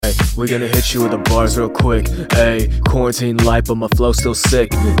Ay, we gonna hit you with the bars real quick. Ay, quarantine life, but my flow still sick.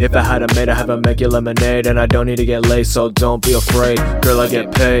 If I had a maid, I have a make you lemonade. And I don't need to get laid, so don't be afraid. Girl, I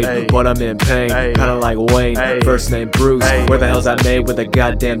get paid, but I'm in pain. Kinda like Wayne, first name Bruce. Where the hell's that made with the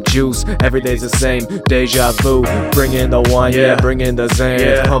goddamn juice? Every day's the same, deja vu. Bring in the wine, yeah, bring in the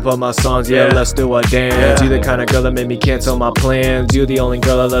Zans. Pump up my songs, yeah, let's do a dance. You the kind of girl that made me cancel my plans. You the only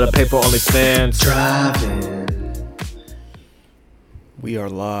girl that let her pay for OnlyFans. Driving. We are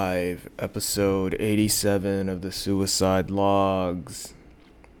live, episode 87 of the Suicide Logs.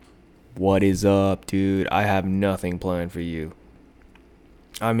 What is up, dude? I have nothing planned for you.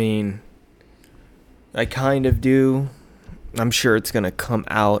 I mean, I kind of do. I'm sure it's gonna come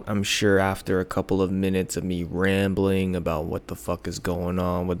out, I'm sure, after a couple of minutes of me rambling about what the fuck is going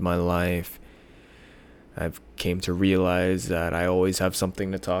on with my life. I've came to realize that I always have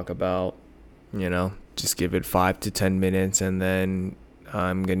something to talk about, you know? Just give it 5 to 10 minutes and then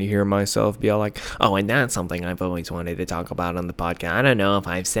I'm going to hear myself be all like, oh, and that's something I've always wanted to talk about on the podcast. I don't know if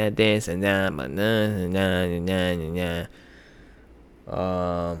I've said this and that, but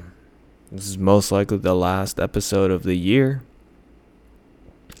this is most likely the last episode of the year.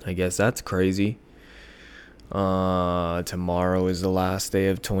 I guess that's crazy. Tomorrow is the last day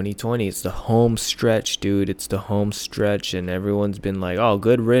of 2020. It's the home stretch, dude. It's the home stretch, and everyone's been like, oh,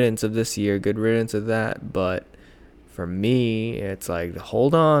 good riddance of this year, good riddance of that. But for me, it's like,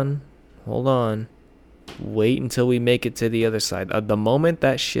 hold on, wait until we make it to the other side. The moment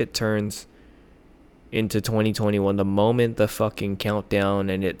that shit turns into 2021, the moment the fucking countdown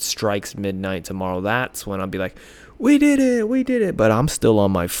and it strikes midnight tomorrow, that's when I'll be like, we did it. But I'm still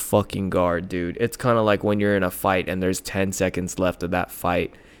on my fucking guard, dude. It's kind of like when you're in a fight and there's 10 seconds left of that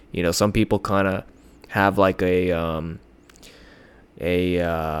fight. You know, some people kind of have like a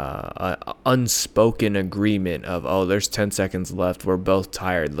unspoken agreement of, oh, there's 10 seconds left, we're both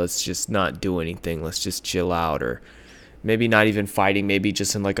tired, let's just not do anything, let's just chill out. Or maybe not even fighting, maybe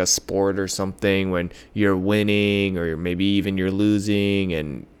just in like a sport or something, when you're winning or maybe even you're losing,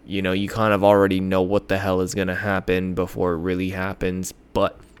 and you know, you kind of already know what the hell is gonna happen before it really happens.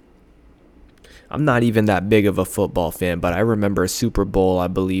 But I'm not even that big of a football fan, but I remember a Super Bowl, I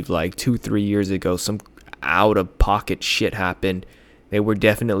believe like 2-3 years ago, some out of pocket shit happened. They were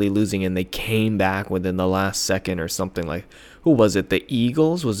definitely losing and they came back within the last second or something. Like, who was it? The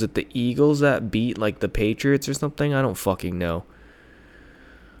Eagles? Was it the Eagles that beat like the Patriots or something? I don't fucking know.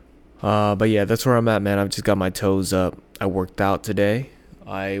 But yeah, that's where I'm at, man. I've just got my toes up. I worked out today.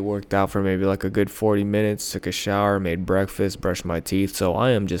 I worked out for maybe like a good 40 minutes, took a shower, made breakfast, brushed my teeth. So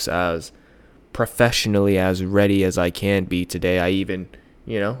I am just as professionally as ready as I can be today. I even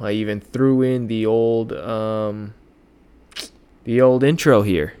threw in the old intro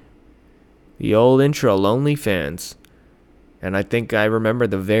here. The old intro, Lonely Fans. And I think I remember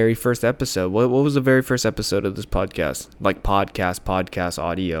the very first episode. What was the very first episode of this podcast? Like podcast,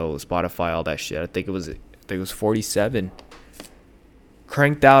 audio, Spotify, all that shit. I think it was 47.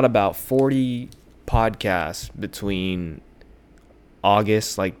 Cranked out about 40 podcasts between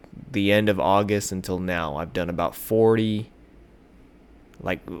August, like the end of August until now. I've done about 40,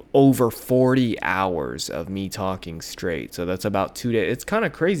 like over 40 hours of me talking straight. So that's about 2 days. It's kind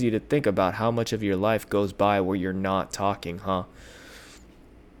of crazy to think about how much of your life goes by where you're not talking, huh?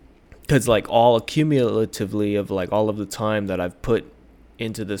 Because like all accumulatively of like all of the time that I've put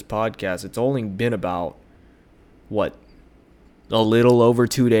into this podcast, it's only been about what, a little over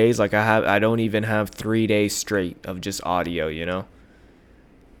 2 days. Like I don't even have 3 days straight of just audio, you know?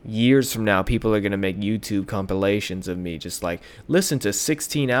 Years from now, people are going to make YouTube compilations of me just like, listen to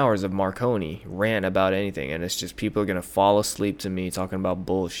 16 hours of Marconi rant about anything. And it's just people are going to fall asleep to me talking about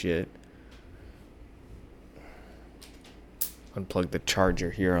bullshit. Unplug the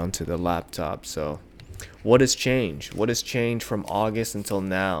charger here onto the laptop. So what has changed? What has changed from August until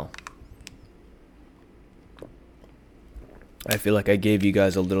now? I feel like I gave you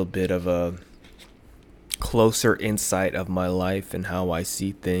guys a little bit of a closer insight of my life and how I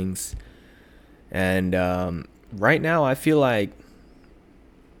see things. And right now I feel like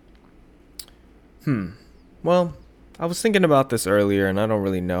well, I was thinking about this earlier and I don't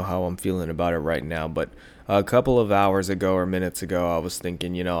really know how I'm feeling about it right now, but a couple of hours ago or minutes ago I was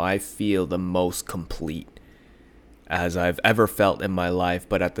thinking, you know, I feel the most complete as I've ever felt in my life.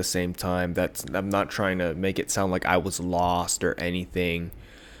 But at the same time, I'm not trying to make it sound like I was lost or anything.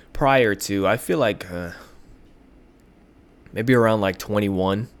 Prior to, I feel like maybe around like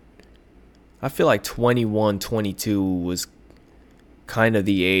 21. I feel like 21, 22 was kind of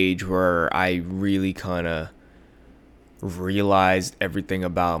the age where I really kind of realized everything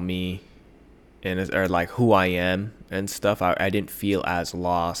about me, and or like who I am and stuff, I didn't feel as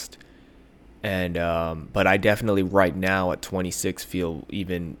lost. And but I definitely right now at 26 feel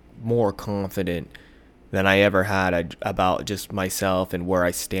even more confident than I ever had about just myself and where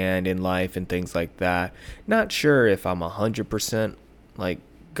I stand in life and things like that. Not sure if I'm 100% like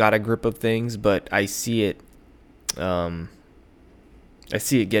got a grip of things, but I see it. I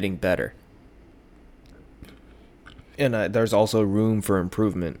see it getting better, and there's also room for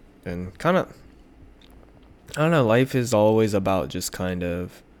improvement. And kind of, I don't know. Life is always about just kind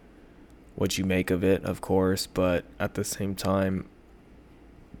of what you make of it, of course, but at the same time,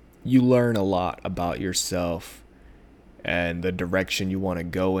 you learn a lot about yourself and the direction you want to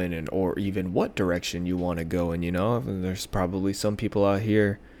go in, and or even what direction you want to go in. There's probably some people out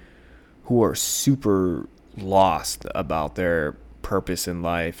here who are super lost about their purpose in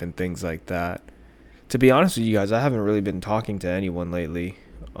life and things like that. To be honest with you guys, I haven't really been talking to anyone lately.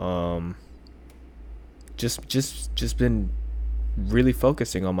 Just been really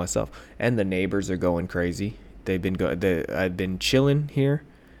focusing on myself, and the neighbors are going crazy. I've been chilling here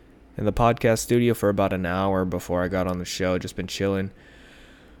in the podcast studio for about an hour before I got on the show. Just been chilling.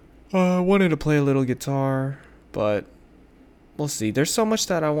 Wanted to play a little guitar, but we'll see. There's so much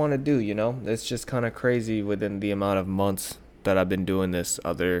that I want to do, It's just kind of crazy within the amount of months that I've been doing this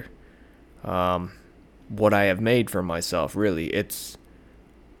what I have made for myself, really.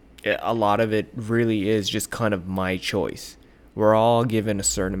 A lot of it really is just kind of my choice. We're all given a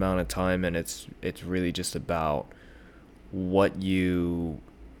certain amount of time, and it's really just about what you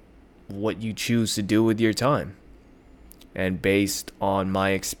choose to do with your time. And based on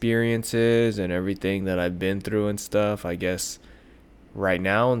my experiences and everything that I've been through and stuff, I guess right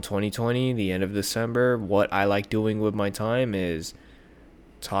now in 2020, the end of December, what I like doing with my time is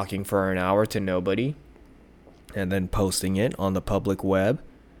talking for an hour to nobody and then posting it on the public web.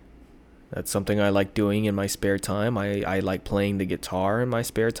 That's something I like doing in my spare time. I like playing the guitar in my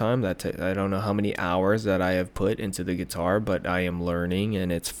spare time. I don't know how many hours that I have put into the guitar, but I am learning, and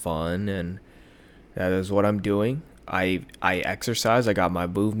it's fun, and that is what I'm doing. I exercise. I got my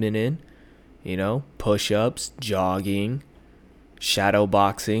movement in, push-ups, jogging, shadow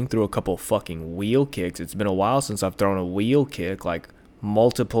boxing, threw a couple fucking wheel kicks. It's been a while since I've thrown a wheel kick, like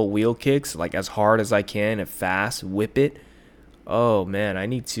multiple wheel kicks, like as hard as I can and fast, whip it. Oh man, I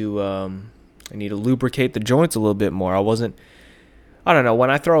need to lubricate the joints a little bit more. I don't know,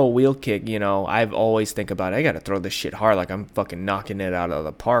 when I throw a wheel kick, I've always think about it, I gotta throw this shit hard, like I'm fucking knocking it out of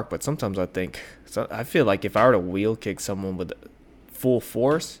the park. But sometimes I feel like if I were to wheel kick someone with full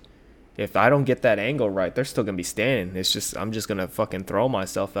force, if I don't get that angle right, they're still gonna be standing. I'm just gonna fucking throw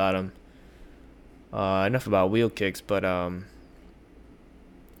myself at them. Enough about wheel kicks, but what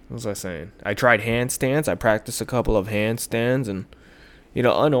was I saying? I tried handstands. I practiced a couple of handstands, and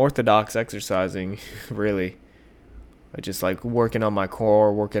unorthodox exercising, really. I just like working on my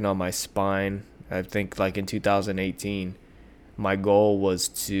core, working on my spine. I think like in 2018, my goal was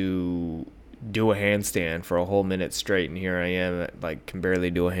to do a handstand for a whole minute straight, and here I am, like can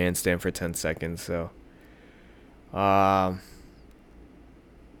barely do a handstand for 10 seconds. So, yeah,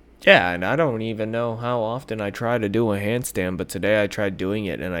 and I don't even know how often I try to do a handstand, but today I tried doing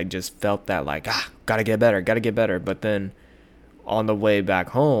it, and I just felt that like, gotta get better. But then on the way back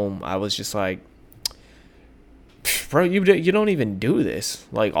home, I was just like, bro, you don't even do this.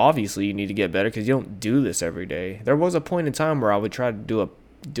 Like, obviously you need to get better because you don't do this every day. There was a point in time where I would try to do a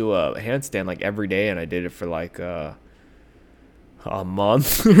handstand like every day, and I did it for like a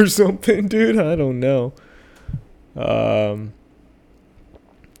month or something, dude. I don't know.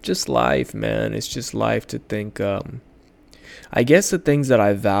 Just life, man. It's just life to think. I guess the things that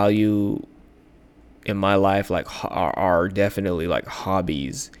I value in my life like are definitely like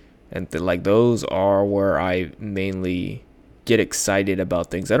hobbies, and like those are where I mainly get excited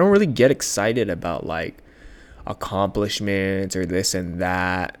about things. I don't really get excited about like accomplishments or this and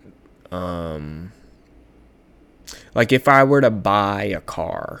that. Like if I were to buy a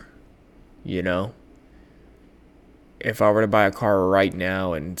car, if I were to buy a car right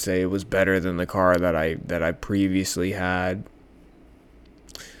now and say it was better than the car that I previously had,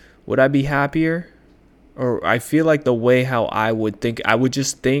 would I be happier? Or I feel like the way how I would think, I would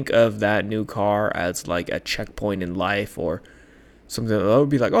just think of that new car as like a checkpoint in life or something. That would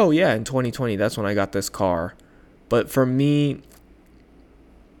be like, oh yeah, in 2020, that's when I got this car. But for me,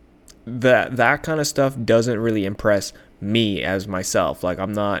 that kind of stuff doesn't really impress me as myself. Like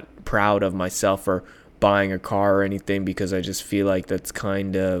I'm not proud of myself for buying a car or anything, because I just feel like that's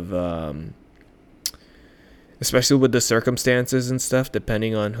kind of especially with the circumstances and stuff,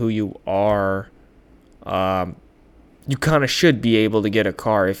 depending on who you are, you kind of should be able to get a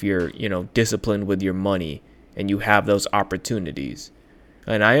car if you're disciplined with your money and you have those opportunities.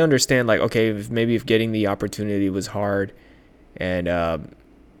 And I understand, like, okay, if getting the opportunity was hard, and I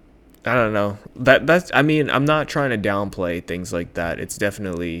don't know, that's, I mean, I'm not trying to downplay things like that. It's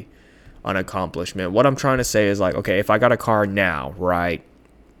definitely an accomplishment. What I'm trying to say is, like, okay, if I got a car now, right,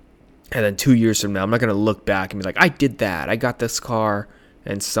 and then 2 years from now, I'm not gonna look back and be like, I did that, I got this car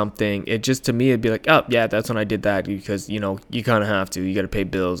and something. It just, to me, it'd be like, oh yeah, that's when I did that, because you kind of have to. You got to pay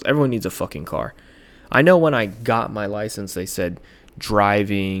bills. Everyone needs a fucking car. I know when I got my license, they said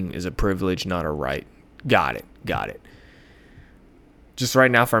driving is a privilege, not a right. Got it. Just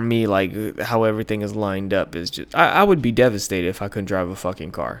right now, for me, like, how everything is lined up is just, I would be devastated if I couldn't drive a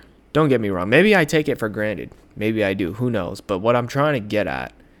fucking car. Don't get me wrong. Maybe I take it for granted. Maybe I do. Who knows? But what I'm trying to get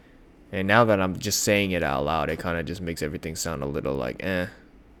at, and now that I'm just saying it out loud, it kind of just makes everything sound a little like,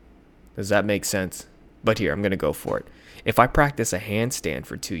 Does that make sense? But here, I'm going to go for it. If I practice a handstand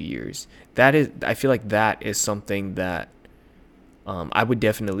for 2 years, I feel like that is something that I would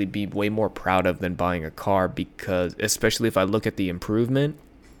definitely be way more proud of than buying a car, because especially if I look at the improvement,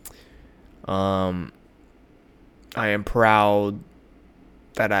 I am proud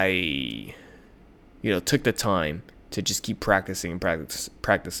that I, took the time to just keep practicing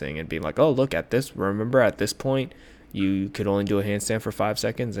and being like, oh, look at this. Remember, at this point, you could only do a handstand for 5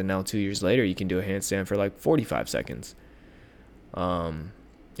 seconds, and now 2 years later, you can do a handstand for like 45 seconds. And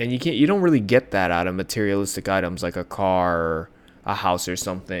you don't really get that out of materialistic items like a car or a house or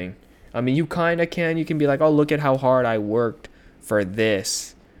something. I mean, you kind of can. You can be like, oh, look at how hard I worked for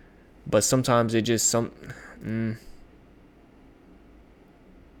this. But sometimes it just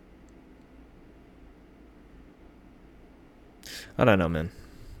I don't know, man.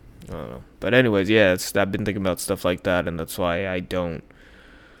 I don't know. But anyways, yeah, I've been thinking about stuff like that, and that's why I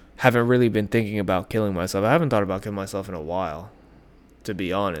haven't really been thinking about killing myself. I haven't thought about killing myself in a while, to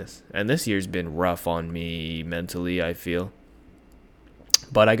be honest. And this year's been rough on me mentally, I feel.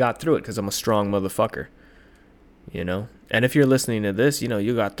 But I got through it because I'm a strong motherfucker, And if you're listening to this,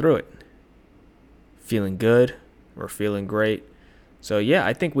 you got through it. Feeling good or feeling great. So yeah,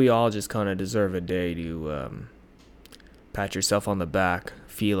 I think we all just kind of deserve a day to pat yourself on the back,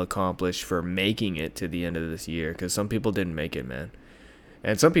 feel accomplished for making it to the end of this year, because some people didn't make it, man.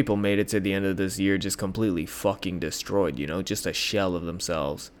 And some people made it to the end of this year just completely fucking destroyed, just a shell of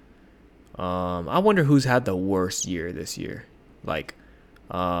themselves. I wonder who's had the worst year this year. Like,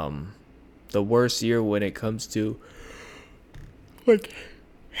 the worst year when it comes to, like,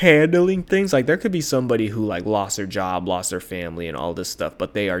 handling things. Like, there could be somebody who, like, lost their job, lost their family, and all this stuff,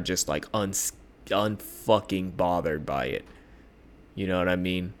 but they are just, like, unfucking bothered by it. You know what I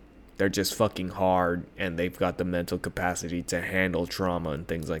mean? They're just fucking hard, and they've got the mental capacity to handle trauma and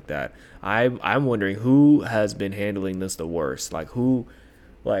things like that. I'm wondering who has been handling this the worst. Like, who,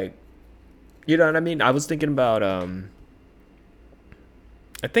 like, you know what I mean? I was thinking about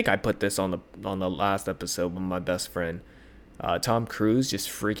I think I put this on the last episode with my best friend, Tom Cruise, just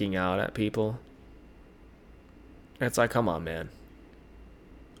freaking out at people. It's like, come on, man.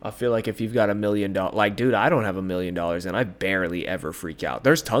 I feel like if you've got $1 million, like, dude, I don't have $1 million, and I barely ever freak out.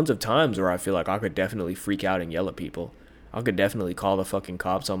 There's tons of times where I feel like I could definitely freak out and yell at people. I could definitely call the fucking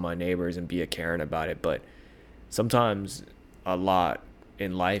cops on my neighbors and be a Karen about it. But sometimes a lot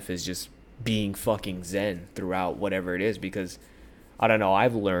in life is just being fucking zen throughout whatever it is, because I don't know,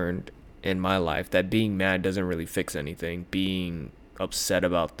 I've learned in my life that being mad doesn't really fix anything. Being upset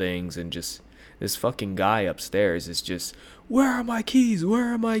about things, and just this fucking guy upstairs is just, where are my keys?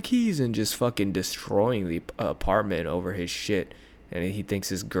 Where are my keys? And just fucking destroying the apartment over his shit. And he thinks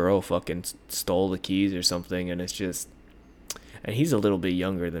his girl fucking stole the keys or something. And it's just, and he's a little bit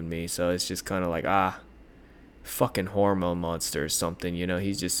younger than me. So it's just kind of like, fucking hormone monster or something.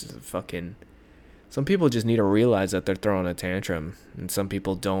 He's just fucking, some people just need to realize that they're throwing a tantrum. And some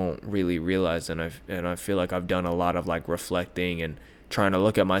people don't really realize. And I feel like I've done a lot of, like, reflecting and trying to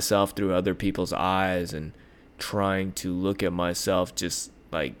look at myself through other people's eyes, and trying to look at myself just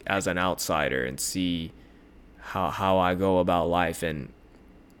like as an outsider and see how I go about life. And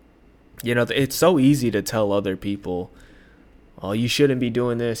it's so easy to tell other people, oh, you shouldn't be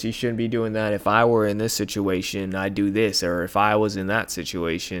doing this, you shouldn't be doing that. If I were in this situation, I'd do this, or if I was in that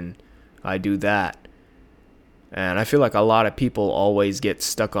situation, I'd do that. And I feel like a lot of people always get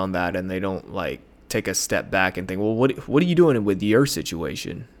stuck on that, and they don't, like, take a step back and think, well, what are you doing with your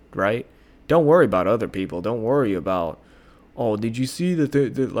situation, right? Don't worry about other people. Don't worry about, oh, did you see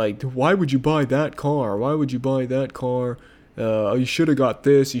that, like, why would you buy that car? Why would you buy that car? You should have got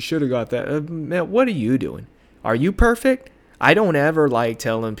this. You should have got that. Man, what are you doing? Are you perfect? I don't ever like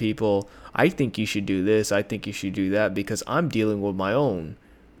telling people, I think you should do this. I think you should do that, because I'm dealing with my own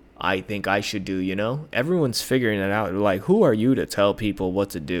I think I should do, you know? Everyone's figuring it out. Like, who are you to tell people what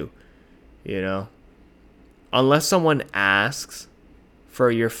to do, you know? Unless someone asks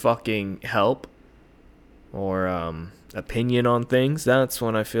for your fucking help or opinion on things, that's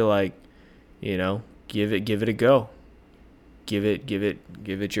when I feel like, you know, give it a go. Give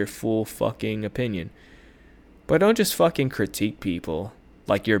it your full fucking opinion. But don't just fucking critique people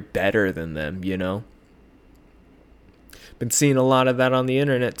like you're better than them, you know? Been seeing a lot of that on the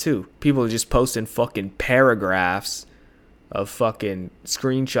internet too. People are just posting fucking paragraphs of fucking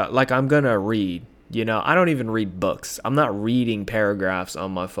screenshot. Like, I'm gonna read, you know? I don't even read books. I'm not reading paragraphs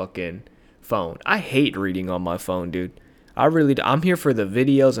on my fucking phone. I hate reading on my phone, dude. I'm here for the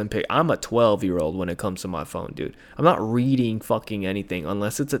videos and I'm a 12-year-old when it comes to my phone, dude. I'm not reading fucking anything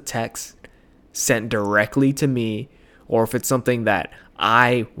unless it's a text sent directly to me, or if it's something that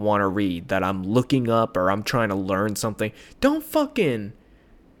I want to read, that I'm looking up, or I'm trying to learn something. Don't fucking...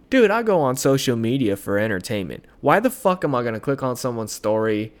 Dude, I go on social media for entertainment. Why the fuck am I going to click on someone's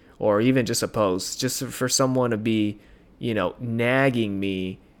story or even just a post just for someone to be, you know, nagging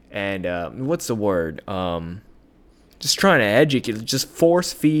me and, what's the word? Just trying to educate, just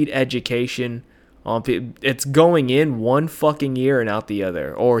force feed education on people. It's going in one fucking ear and out the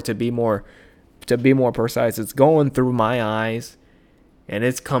other. Or to be more precise, it's going through my eyes and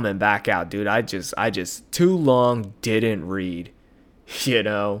it's coming back out, dude. I just too long didn't read, you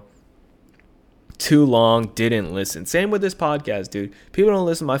know. Too long didn't listen. Same with this podcast, dude. People don't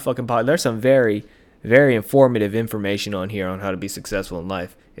listen to my fucking podcast. There's some very, very informative information on here on how to be successful in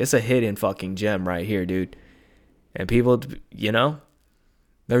life. It's a hidden fucking gem right here, dude. And people, you know,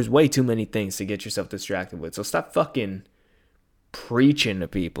 there's way too many things to get yourself distracted with. So stop fucking preaching to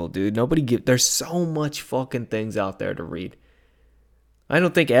people, dude. There's so much fucking things out there to read. I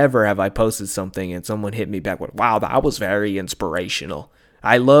don't think ever have I posted something and someone hit me back with, wow, that was very inspirational.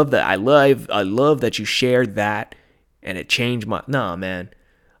 I love that. I love that you shared that and it changed my... Nah, man.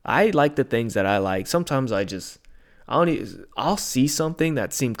 I like the things that I like. Sometimes I'll see something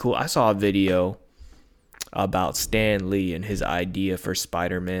that seemed cool. I saw a video about Stan Lee and his idea for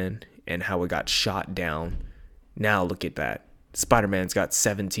Spider-Man and how it got shot down. Now look at that. Spider-Man's got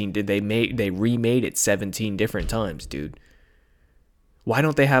 17. They remade it 17 different times, dude. Why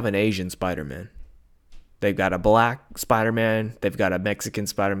don't they have an Asian Spider-Man? They've got a black Spider-Man. They've got a Mexican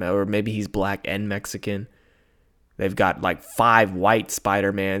Spider-Man, or maybe he's black and Mexican. They've got like 5 white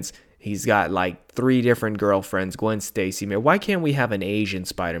Spider-Mans. He's got like 3 different girlfriends, Gwen Stacy. Man, why can't we have an Asian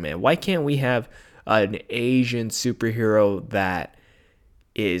Spider-Man? Why can't we have an Asian superhero that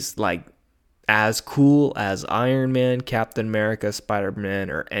is like as cool as Iron Man, Captain America,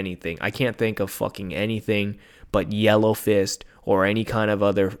 Spider-Man, or anything? I can't think of fucking anything but Yellow Fist or any kind of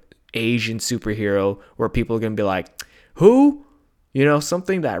other Asian superhero where people are going to be like, who? You know,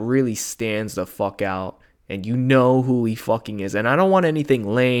 something that really stands the fuck out and you know who he fucking is. And I don't want anything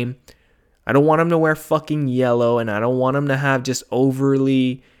lame. I don't want him to wear fucking yellow, and I don't want him to have just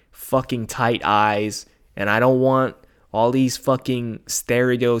overly fucking tight eyes, and I don't want all these fucking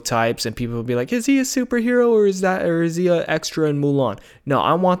stereotypes and people will be like, is he a superhero or is he an extra in Mulan? No,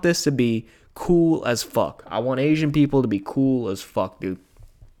 I want this to be cool as fuck. I want Asian people to be cool as fuck, dude.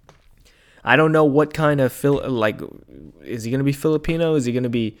 I don't know what kind of is he gonna be Filipino? Is he gonna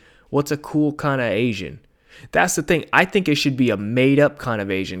be, what's a cool kind of Asian? That's the thing. I think it should be a made up kind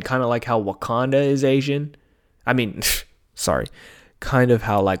of Asian, kind of like how Wakanda is Asian. I mean, sorry, kind of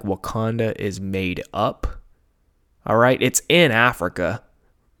how like Wakanda is made up. All right, it's in Africa,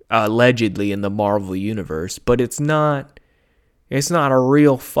 allegedly in the Marvel universe, but it's not a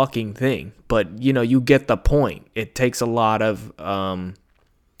real fucking thing. But you know, you get the point. It takes a lot of the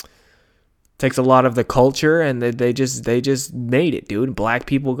culture, and they just made it, dude. Black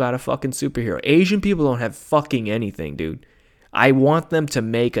people got a fucking superhero. Asian people don't have fucking anything, dude. I want them to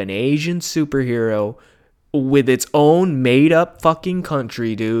make an Asian superhero with its own made up fucking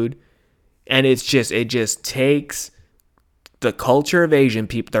country, dude. And it just takes the culture of Asian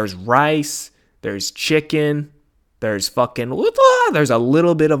people. There's rice, there's chicken, there's a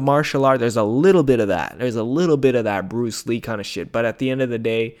little bit of martial art. There's a little bit of that. There's a little bit of that Bruce Lee kind of shit. But at the end of the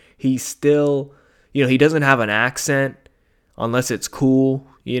day, he's still, you know, he doesn't have an accent unless it's cool.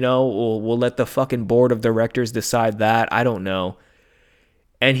 You know, we'll let the fucking board of directors decide that. I don't know.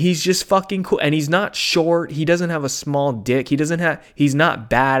 And he's just fucking cool. And he's not short. He doesn't have a small dick. He's not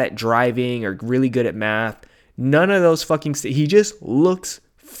bad at driving or really good at math. None of those fucking he just looks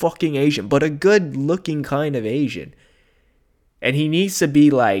fucking Asian, but a good looking kind of Asian. And he needs to be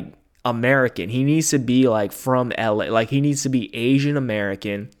like American. He needs to be like from LA. Like he needs to be Asian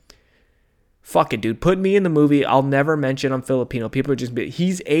American. Fuck it, dude. Put me in the movie. I'll never mention I'm Filipino. People are just,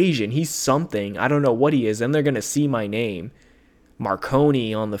 he's Asian. He's something. I don't know what he is. Then they're going to see my name,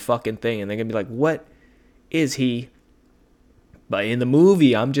 Marconi, on the fucking thing. And they're going to be like, what is he? But in the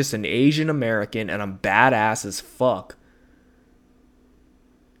movie, I'm just an Asian American and I'm badass as fuck.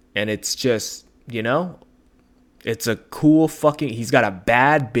 And it's just, it's a cool fucking, he's got a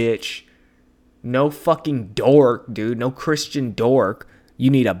bad bitch. No fucking dork, dude. No Christian dork. You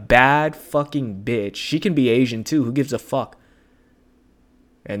need a bad fucking bitch. She can be Asian too. Who gives a fuck?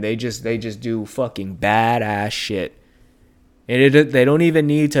 And they just do fucking badass shit. And they don't even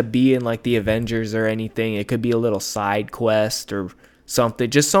need to be in like the Avengers or anything. It could be a little side quest or something.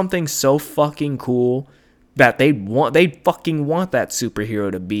 Just something so fucking cool that they fucking want that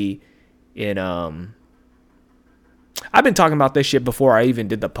superhero to be in. I've been talking about this shit before I even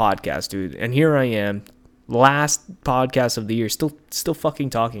did the podcast, dude. And here I am, last podcast of the year, still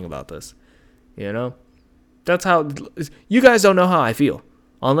fucking talking about this. That's how, you guys don't know how I feel.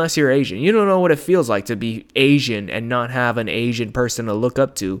 Unless you're Asian. You don't know what it feels like to be Asian and not have an Asian person to look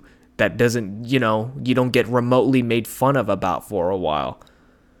up to that doesn't, you don't get remotely made fun of about for a while.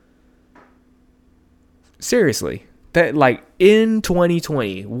 Seriously. That, like, in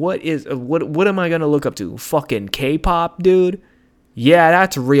 2020, what am I going to look up to? Fucking K-pop, dude? Yeah,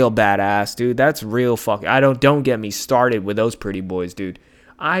 that's real badass, dude. That's real don't get me started with those pretty boys, dude.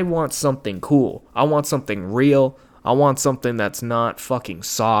 I want something cool. I want something real. I want something that's not fucking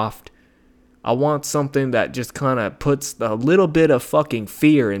soft. I want something that just kind of puts a little bit of fucking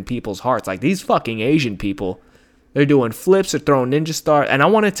fear in people's hearts. Like these fucking Asian people, they're doing flips, they're throwing ninja stars, and I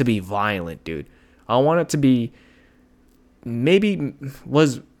want it to be violent, dude. I want it to be, Deadpool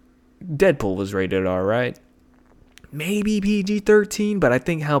was rated R, right? Maybe PG-13, but I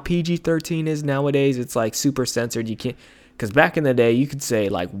think how PG-13 is nowadays, it's like super censored. You can't, because back in the day, you could say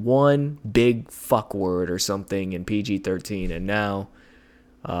like one big fuck word or something in PG-13, and now,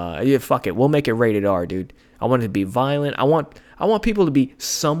 yeah, fuck it, we'll make it rated R, dude. I want it to be violent. I want people to be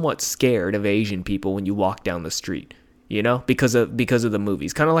somewhat scared of Asian people when you walk down the street, because of the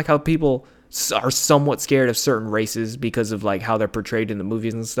movies. Kind of like how people are somewhat scared of certain races because of like how they're portrayed in the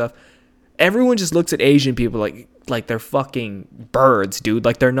movies and stuff. Everyone just looks at Asian people like they're fucking birds, dude.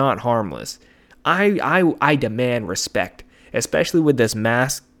 Like they're not harmless. I demand respect. Especially with this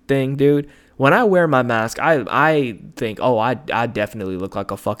mask thing, dude. When I wear my mask, I think, oh, I definitely look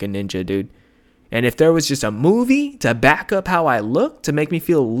like a fucking ninja, dude. And if there was just a movie to back up how I look, to make me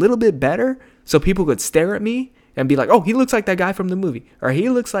feel a little bit better, so people could stare at me and be like, oh, he looks like that guy from the movie. Or he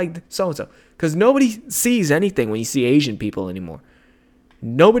looks like so-and-so. Because nobody sees anything when you see Asian people anymore.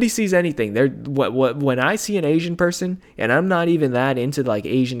 Nobody sees anything. When I see an Asian person, and I'm not even that into like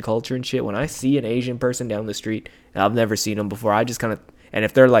Asian culture and shit, when I see an Asian person down the street, and I've never seen them before, I just kind of, and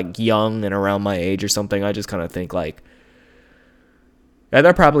if they're like young and around my age or something, I just kind of think like, yeah,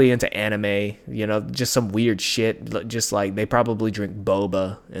 they're probably into anime, just some weird shit, just like they probably drink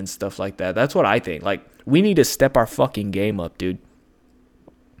boba and stuff like that. That's what I think. Like, we need to step our fucking game up, dude.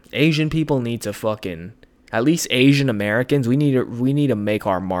 Asian people need to fucking, at least Asian Americans, we need to make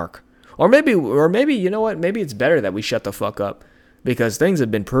our mark. Or maybe, you know what? Maybe it's better that we shut the fuck up, because things have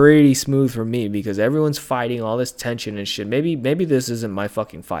been pretty smooth for me because everyone's fighting all this tension and shit. Maybe this isn't my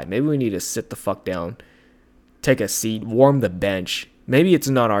fucking fight. Maybe we need to sit the fuck down, take a seat, warm the bench. Maybe it's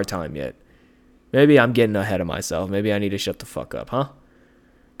not our time yet. Maybe I'm getting ahead of myself. Maybe I need to shut the fuck up, huh?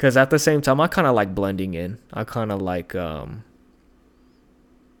 Because at the same time, I kind of like blending in. I kind of like, I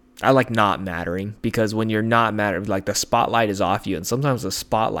like not mattering, because when you're not mattering, like the spotlight is off you, and sometimes the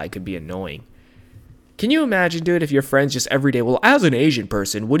spotlight could be annoying. Can you imagine, dude, if your friends just every day, well, as an Asian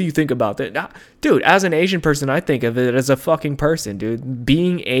person, what do you think about that? Dude, as an Asian person, I think of it as a fucking person, dude.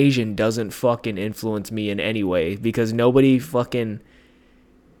 Being Asian doesn't fucking influence me in any way, because nobody fucking,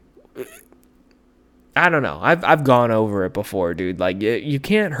 I don't know. I've gone over it before, dude. Like, you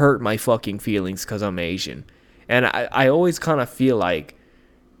can't hurt my fucking feelings because I'm Asian. And I always kind of feel like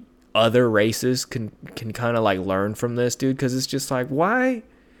other races can kind of like learn from this, dude, because it's just like, why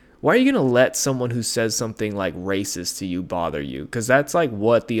are you gonna let someone who says something like racist to you bother you? Because that's like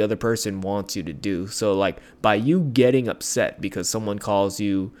what the other person wants you to do. So like, by you getting upset because someone calls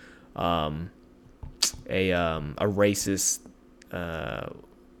you a racist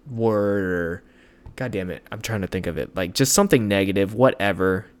word, or god damn it, I'm trying to think of it, like just something negative,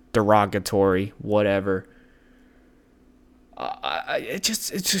 whatever, derogatory, whatever, it's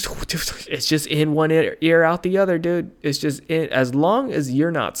just in one ear out the other, dude. It's just as long as you're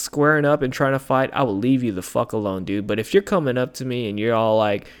not squaring up and trying to fight, I will leave you the fuck alone, dude. But if you're coming up to me and you're all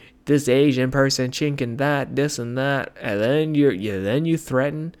like, this Asian person chinking that, this and that, and then you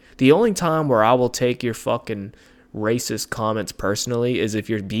threaten. The only time where I will take your fucking racist comments personally is if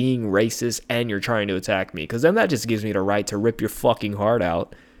you're being racist and you're trying to attack me, because then that just gives me the right to rip your fucking heart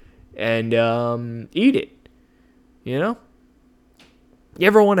out and eat it. You know? You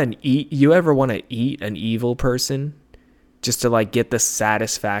ever want to eat an evil person just to like get the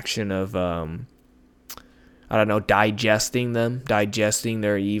satisfaction of I don't know, digesting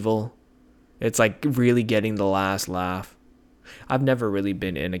their evil? It's like really getting the last laugh. I've never really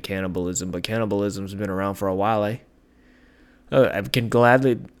been into cannibalism, but cannibalism's been around for a while, eh? I can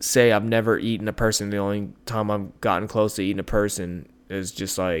gladly say I've never eaten a person. The only time I've gotten close to eating a person is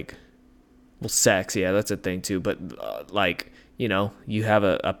just like, well, sex. Yeah, that's a thing too. But like, you know, you have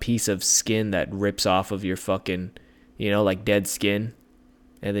a piece of skin that rips off of your fucking, you know, like dead skin,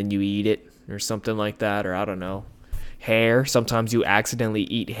 and then you eat it or something like that, or I don't know. Hair. Sometimes you accidentally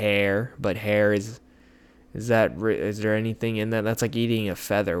eat hair, but hair is there anything in that? That's like eating a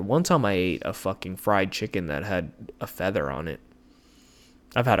feather. One time I ate a fucking fried chicken that had a feather on it.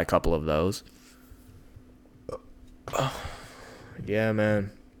 I've had a couple of those. Yeah,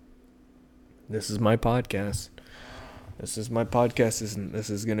 man. This is my podcast. This is This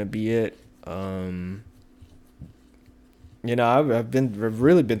is gonna be it. You know, I've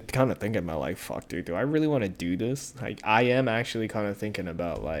really been kind of thinking about like, fuck, dude, do I really want to do this? Like, I am actually kind of thinking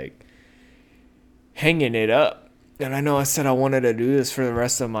about like hanging it up. And I know I said I wanted to do this for the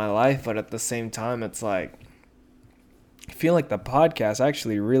rest of my life, but at the same time, it's like, I feel like the podcast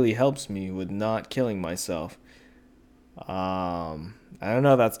actually really helps me with not killing myself. I don't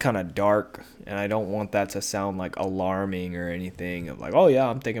know, that's kind of dark, and I don't want that to sound like alarming or anything of like, oh yeah,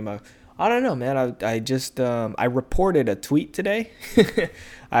 I'm thinking about, I don't know, man. I just I reported a tweet today.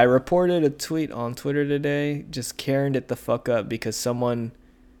 I reported a tweet on Twitter today, just carrying it the fuck up because someone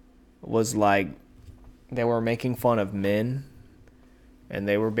was like, they were making fun of men, and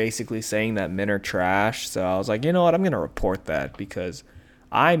they were basically saying that men are trash. So I was like, you know what, I'm gonna report that because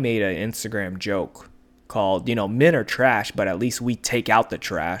I made an Instagram joke called, you know, men are trash, but at least we take out the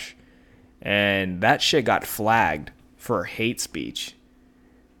trash. And that shit got flagged for hate speech.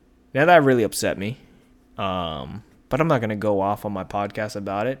 Now that really upset me. But I'm not going to go off on my podcast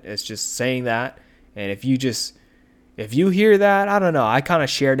about it. It's just saying that. And if you hear that, I don't know. I kind of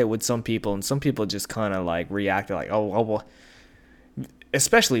shared it with some people, and some people just kind of like reacted like, oh, well,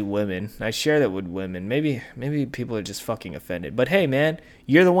 especially women. I shared it with women. Maybe people are just fucking offended. But hey, man,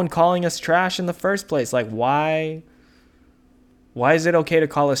 you're the one calling us trash in the first place. Like, why is it okay to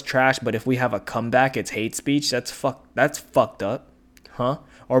call us trash, but if we have a comeback, it's hate speech? That's fucked up, huh?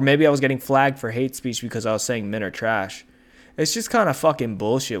 Or maybe I was getting flagged for hate speech because I was saying men are trash. It's just kind of fucking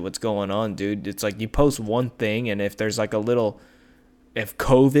bullshit what's going on, dude. It's like you post one thing, and if there's like if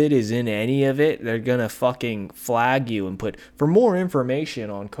COVID is in any of it, they're gonna fucking flag you and put, for more information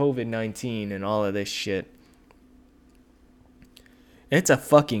on COVID-19 and all of this shit. It's a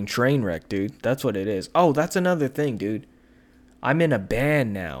fucking train wreck, dude. That's what it is. Oh, that's another thing, dude. I'm in a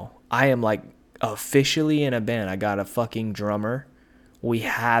band now. I am like officially in a band. I got a fucking drummer. We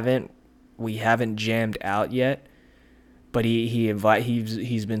haven't jammed out yet, but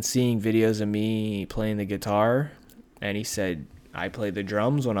he's been seeing videos of me playing the guitar, and he said, I play the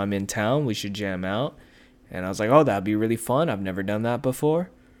drums when I'm in town. We should jam out. And I was like, oh, that'd be really fun. I've never done that before.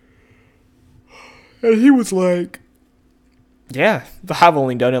 And he was like, yeah, I've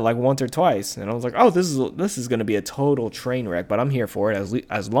only done it like once or twice. And I was like, oh, this is going to be a total train wreck, but I'm here for it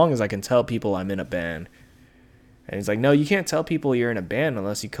as long as I can tell people I'm in a band. And he's like, no, you can't tell people you're in a band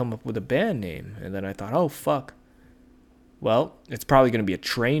unless you come up with a band name. And then I thought, oh, fuck. Well, it's probably going to be a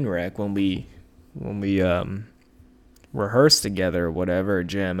train wreck when we rehearse together or whatever,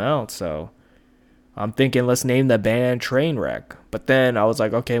 jam out. So I'm thinking, let's name the band Trainwreck. But then I was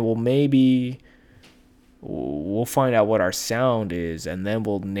like, okay, well, maybe we'll find out what our sound is, and then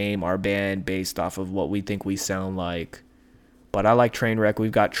we'll name our band based off of what we think we sound like. But I like Trainwreck.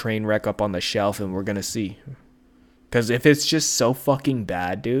 We've got Trainwreck up on the shelf, and we're going to see. Because if it's just so fucking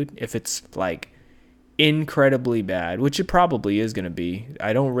bad, dude, if it's like incredibly bad, which it probably is going to be,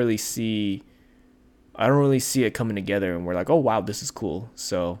 I don't really see it coming together and we're like, oh wow, this is cool.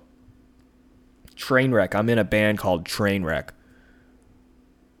 So Trainwreck, I'm in a band called Trainwreck.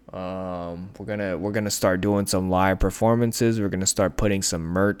 We're gonna start doing some live performances. We're gonna start putting some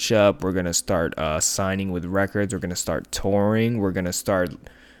merch up. We're gonna start signing with records. We're gonna start touring. We're gonna start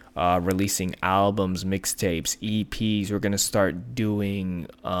releasing albums, mixtapes, EPs. We're gonna start doing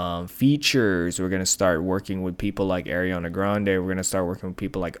features. We're gonna start working with people like Ariana Grande. We're gonna start working with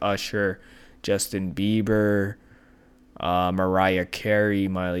people like Usher, Justin Bieber, Mariah Carey,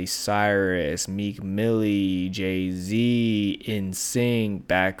 Miley Cyrus, Meek Millie, Jay-Z, NSYNC,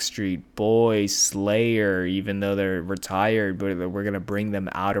 Backstreet Boys, Slayer, even though they're retired, but we're going to bring them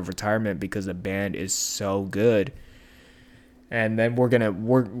out of retirement because the band is so good. And then we're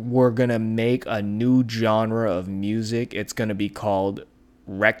going to make a new genre of music. It's going to be called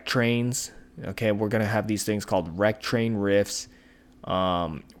Wreck Trains. Okay, we're going to have these things called Wreck Train riffs.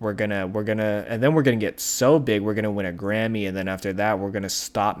 We're gonna and then we're gonna get so big we're gonna win a Grammy, and then after that we're gonna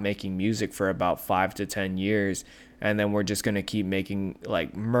stop making music for about 5 to 10 years, and then we're just gonna keep making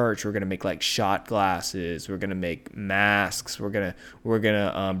like merch. We're gonna make like shot glasses, we're gonna make masks, we're gonna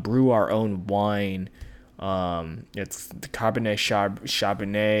brew our own wine. It's the Cabernet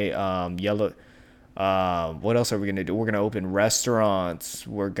Chardonnay, yellow. What else are we gonna do? We're gonna open restaurants.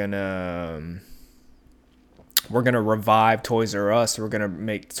 We're gonna revive Toys R Us. We're gonna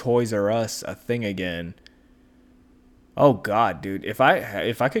make Toys R Us a thing again. Oh God, dude! If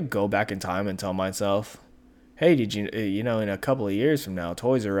I could go back in time and tell myself, hey, did you know in a couple of years from now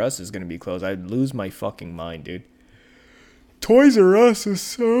Toys R Us is gonna be closed, I'd lose my fucking mind, dude. Toys R Us is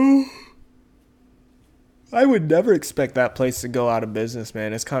so. I would never expect that place to go out of business,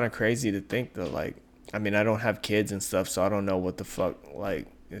 man. It's kind of crazy to think that, like, I mean, I don't have kids and stuff, so I don't know what the fuck like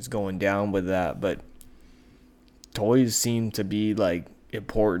is going down with that, but toys seem to be like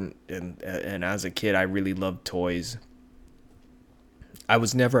important, and as a kid I really loved toys. I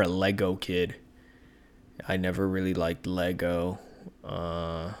was never a Lego kid. I never really liked Lego.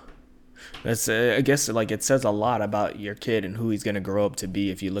 That's I guess like it says a lot about your kid and who he's gonna grow up to be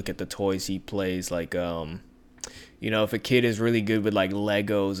if you look at the toys he plays. Like if a kid is really good with like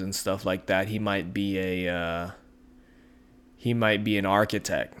Legos and stuff like that, he might be an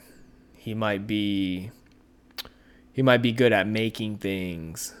architect. He might be good at making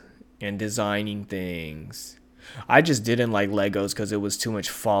things and designing things. I just didn't like Legos because it was too much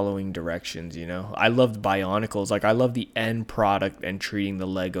following directions, you know? I loved Bionicles. Like, I love the end product and treating the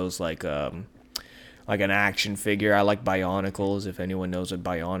Legos like an action figure. I like Bionicles. If anyone knows what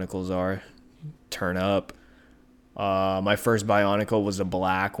Bionicles are, turn up. My first Bionicle was a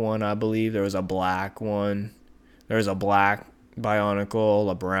black one, I believe. There was a black one. There was a black Bionicle,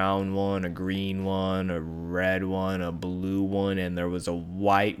 a brown one, a green one, a red one, a blue one, and there was a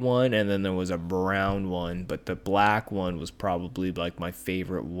white one, and then there was a brown one, but the black one was probably like my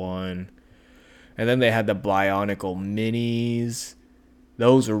favorite one. And then they had the Bionicle minis.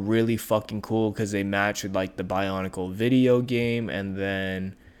 Those were really fucking cool because they matched with like the Bionicle video game. And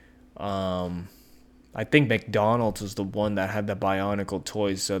then I think McDonald's was the one that had the Bionicle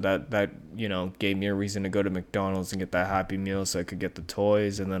toys, so that gave me a reason to go to McDonald's and get that Happy Meal so I could get the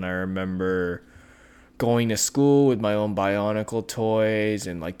toys. And then I remember going to school with my own Bionicle toys,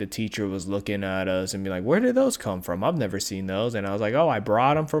 and like the teacher was looking at us and be like, "Where did those come from? I've never seen those." And I was like, "Oh, I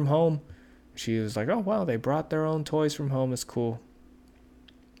brought them from home." She was like, "Oh wow, they brought their own toys from home. It's cool."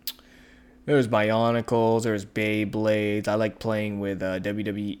 There's Bionicles, there's Beyblades. I like playing with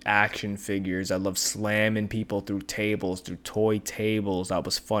WWE action figures. I love slamming people through tables, through toy tables. That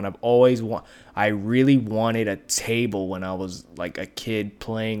was fun. I really wanted a table when I was like a kid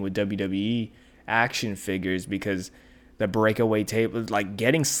playing with WWE action figures, because the breakaway table, like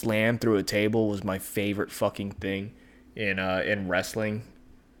getting slammed through a table, was my favorite fucking thing in wrestling.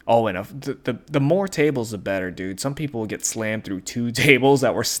 Oh, and the more tables, the better, dude. Some people would get slammed through two tables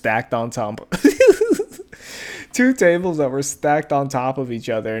that were stacked on top. Two tables that were stacked on top of each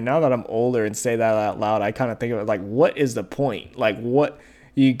other. And now that I'm older and say that out loud, I kind of think of it like, what is the point? Like, what?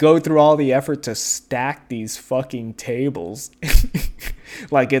 You go through all the effort to stack these fucking tables.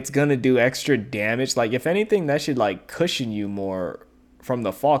 Like, it's going to do extra damage. Like, if anything, that should, like, cushion you more from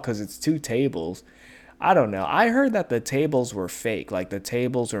the fall because it's two tables. I don't know. I heard that the tables were fake. Like, the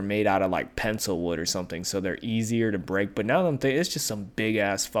tables were made out of, like, pencil wood or something, so they're easier to break. But now I'm thinking, it's just some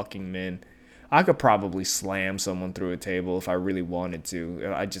big-ass fucking men. I could probably slam someone through a table if I really wanted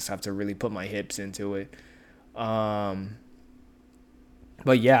to. I just have to really put my hips into it. But,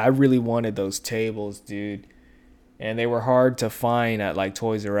 yeah, I really wanted those tables, dude. And they were hard to find at, like,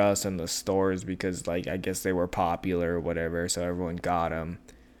 Toys R Us and the stores because, like, I guess they were popular or whatever, so everyone got them.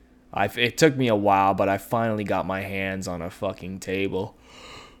 It took me a while, but I finally got my hands on a fucking table.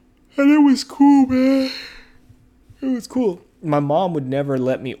 And it was cool, man. It was cool. My mom would never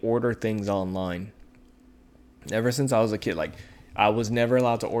let me order things online. Ever since I was a kid, like, I was never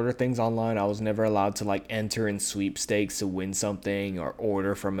allowed to order things online. I was never allowed to, like, enter in sweepstakes to win something or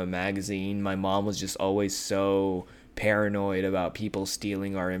order from a magazine. My mom was just always so paranoid about people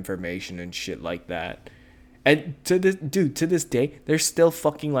stealing our information and shit like that. And to this day, they're still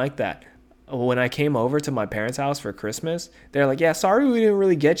fucking like that. when I came over to my parents' house for Christmas, they're like, yeah, sorry we didn't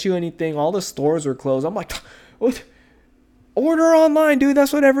really get you anything. All the stores were closed. I'm like, what? Order online, dude.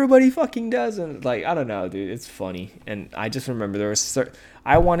 That's what everybody fucking does. And like, I don't know, dude. It's funny. And I just remember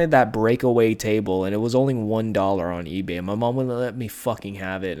I wanted that breakaway table, and it was only $1 on eBay. And my mom wouldn't let me fucking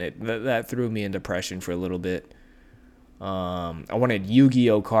have it. And that threw me in depression for a little bit. I wanted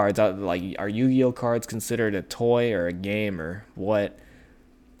Yu-Gi-Oh cards. Are Yu-Gi-Oh cards considered a toy or a game or what?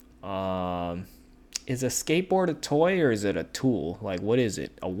 Is a skateboard a toy or is it a tool? Like, what is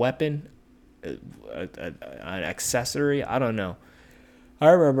it? A weapon? An accessory? I don't know. I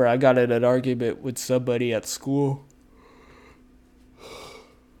remember I got in an argument with somebody at school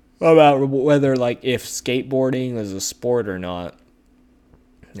about whether, like, if skateboarding is a sport or not.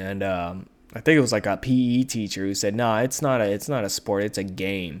 And I think it was like a PE teacher who said, "Nah, it's not a sport. It's a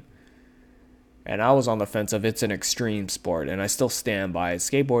game." And I was on the fence of it's an extreme sport, and I still stand by it.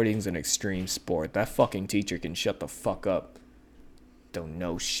 Skateboarding's an extreme sport. That fucking teacher can shut the fuck up. Don't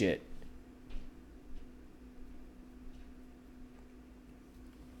know shit.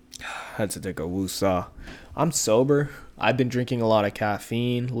 Had to take a woosah. I'm sober. I've been drinking a lot of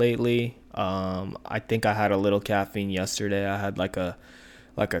caffeine lately. I think I had a little caffeine yesterday. I had like a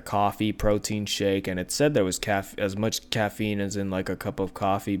coffee protein shake, and it said there was as much caffeine as in like a cup of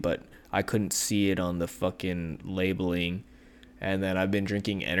coffee, but I couldn't see it on the fucking labeling. And then I've been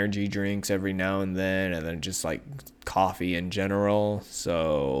drinking energy drinks every now and then just like coffee in general.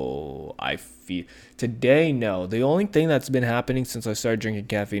 So I feel today, no. The only thing that's been happening since I started drinking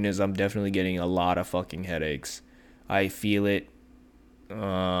caffeine is I'm definitely getting a lot of fucking headaches. I feel it.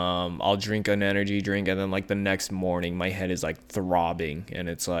 I'll drink an energy drink, and then like the next morning my head is like throbbing, and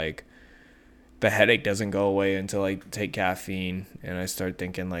it's like the headache doesn't go away until I take caffeine, and I start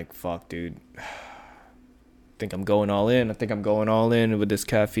thinking like, fuck, dude. I think I'm going all in. I think I'm going all in with this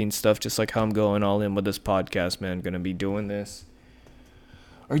caffeine stuff, just like how I'm going all in with this podcast, man. Gonna be doing this.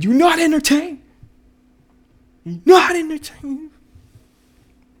 Are you not entertained? You not entertained?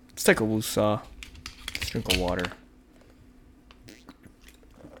 Let's take a woosah. Let's drink a water.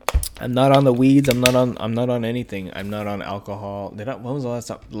 I'm not on the weeds. I'm not on anything. I'm not on alcohol. When was the last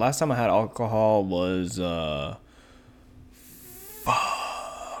time? The last time I had alcohol was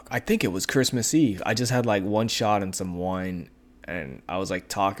I think it was Christmas Eve. I just had like one shot and some wine, and I was like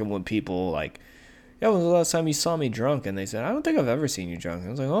talking with people like, yeah, when was the last time you saw me drunk? And they said, I don't think I've ever seen you drunk. And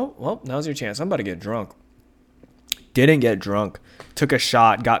I was like, oh, well, now's your chance. I'm about to get drunk. Didn't get drunk. Took a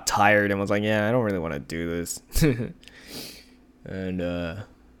shot, got tired, and was like, yeah, I don't really want to do this. And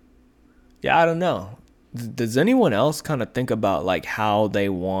yeah, I don't know. Does anyone else kind of think about like how they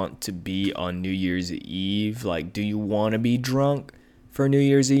want to be on New Year's Eve? Like, do you want to be drunk for New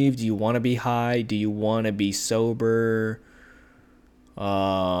Year's Eve? Do you want to be high? Do you want to be sober?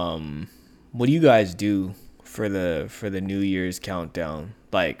 What do you guys do for the New Year's countdown?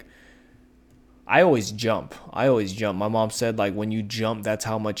 Like, I always jump. My mom said, like, when you jump, that's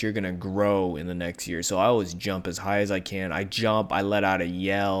how much you're gonna grow in the next year. So I always jump as high as I can. I jump. I let out a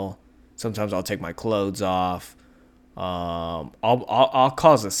yell. Sometimes I'll take my clothes off. I'll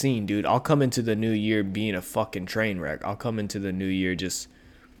cause a scene, dude. I'll come into the new year being a fucking train wreck. I'll come into the new year just.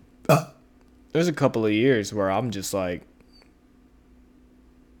 There's a couple of years where I'm just like.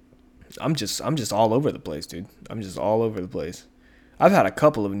 I'm just all over the place, dude. I'm just all over the place. I've had a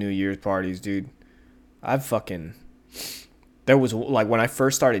couple of New Year's parties, dude. There was like when I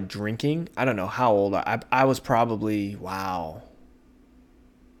first started drinking. I don't know how old I was probably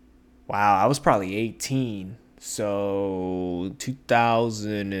I was probably 18. So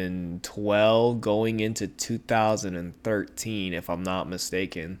 2012 going into 2013, if I'm not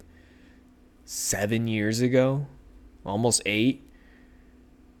mistaken. 7 years ago, almost 8.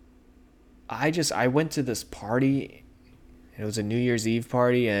 I went to this party. It was a New Year's Eve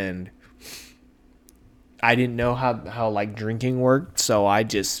party, and I didn't know how like drinking worked, so I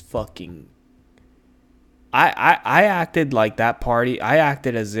just fucking I acted like that party. I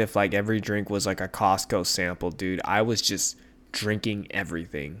acted as if like every drink was like a Costco sample, dude. I was just drinking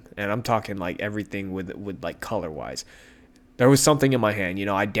everything, and I'm talking like everything with like color wise. There was something in my hand,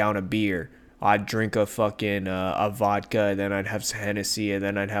 I'd down a beer, I'd drink a fucking a vodka, and then I'd have Hennessy, and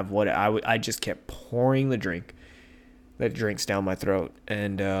then I'd have I just kept pouring the drinks down my throat.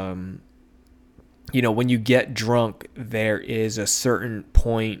 And when you get drunk, there is a certain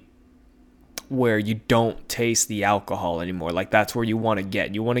point where you don't taste the alcohol anymore. Like, that's where you want to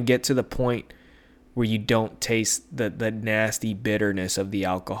get. You want to get to the point where you don't taste the nasty bitterness of the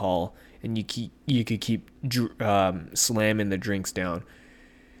alcohol, and you could keep slamming the drinks down.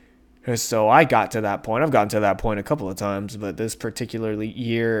 And so I got to that point. I've gotten to that point a couple of times, but this particular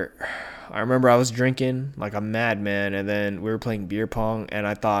year, I remember I was drinking like a madman, and then we were playing beer pong, and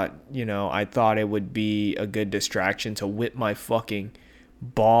I thought it would be a good distraction to whip my fucking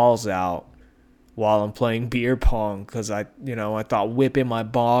balls out while I'm playing beer pong, because I thought whipping my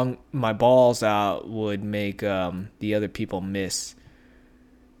balls out would make the other people miss.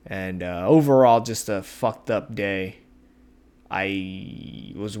 And overall, just a fucked up day.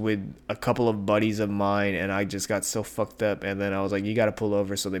 I was with a couple of buddies of mine, and I just got so fucked up, and then I was like, you gotta pull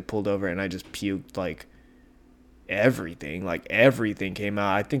over. So they pulled over, and I just puked like everything came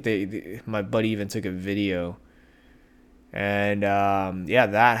out. I think my buddy even took a video. And yeah,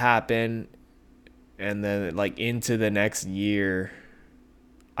 that happened. And then like into the next year,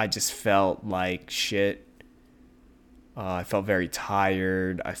 I just felt like shit. I felt very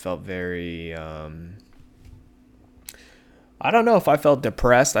tired. I felt very I don't know if I felt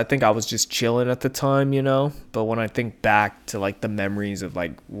depressed. I think I was just chilling at the time, But when I think back to like the memories of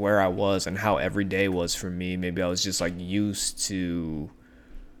like where I was and how every day was for me, maybe I was just like used to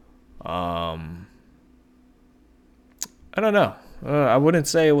I don't know. I wouldn't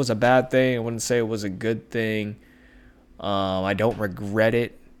say it was a bad thing. I wouldn't say it was a good thing. I don't regret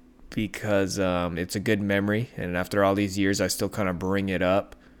it because it's a good memory, and after all these years, I still kind of bring it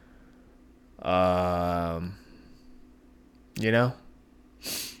up. You know,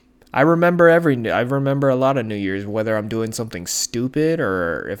 I remember a lot of New Year's, whether I'm doing something stupid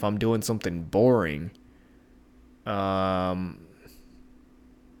or if I'm doing something boring.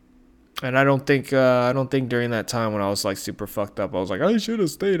 And I don't think during that time when I was like super fucked up, I was like, I should have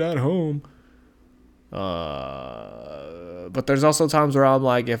stayed at home. But there's also times where I'm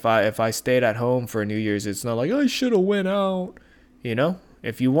like, if I stayed at home for New Year's, it's not like I should have went out.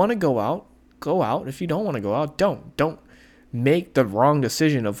 If you want to go out, go out. If you don't want to go out, don't make the wrong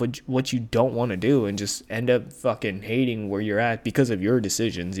decision of what you don't want to do and just end up fucking hating where you're at because of your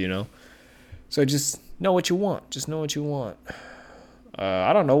decisions. So just know what you want. Just know what you want.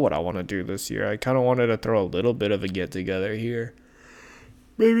 I don't know what I want to do this year. I kind of wanted to throw a little bit of a get together here.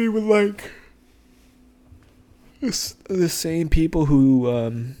 Maybe with like the same people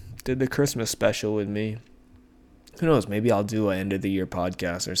who did the Christmas special with me. Who knows? Maybe I'll do an end of the year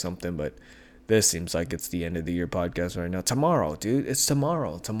podcast or something, but this seems like it's the end of the year podcast right now. Tomorrow, dude. It's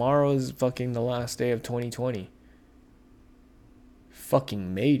tomorrow. Tomorrow is fucking the last day of 2020.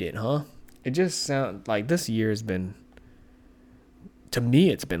 Fucking made it, huh? It just sounds like this year has been... To me,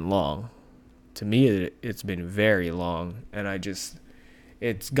 it's been long. To me, it's been very long. And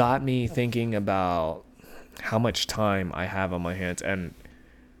it's got me thinking about how much time I have on my hands. And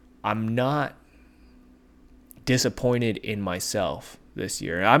I'm not disappointed in myself this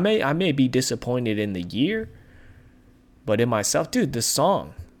year. I may be disappointed in the year, but in myself, dude, this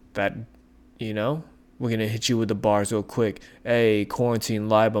song that, we're going to hit you with the bars real quick. Hey, quarantine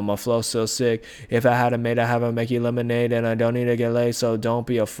live, but my flow's so sick. If I had a maid, I have a make you lemonade, and I don't need to get laid, so don't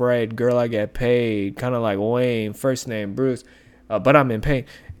be afraid. Girl, I get paid. Kind of like Wayne, first name Bruce, but I'm in pain.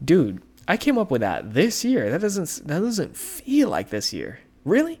 Dude, I came up with that this year. That doesn't feel like this year.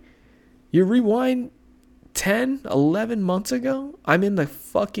 Really? You rewind 10, 11 months ago? I'm in the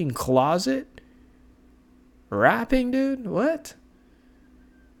fucking closet rapping, dude? What?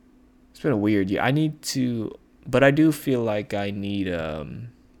 It's been a weird year. But I do feel like I need,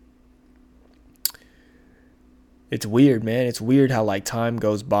 it's weird, man. It's weird how like time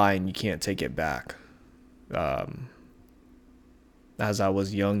goes by and you can't take it back. As I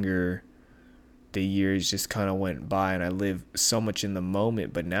was younger, the years just kind of went by and I lived so much in the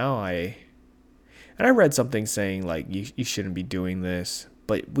moment, but now I read something saying like you shouldn't be doing this,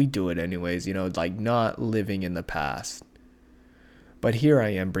 but we do it anyways, like not living in the past. But here I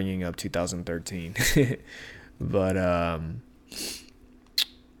am bringing up 2013. But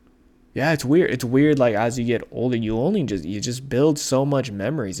yeah, it's weird. It's weird. Like as you get older, you just build so much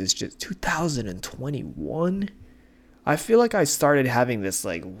memories. It's just 2021. I feel like I started having this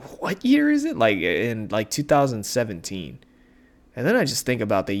like, what year is it? Like in like 2017. And then I just think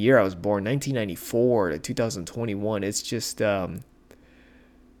about the year I was born, 1994 to 2021. It's just I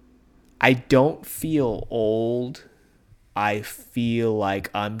don't feel old. I feel like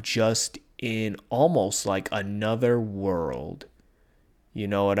I'm just in almost like another world. You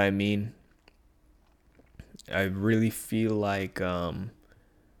know what I mean? I really feel like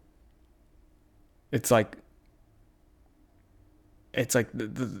it's like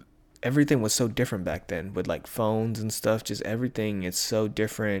everything was so different back then with like phones and stuff. Just everything is so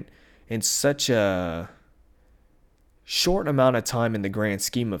different in such a short amount of time in the grand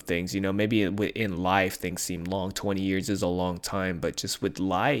scheme of things. You know, maybe in life things seem long. 20 years is a long time, but just with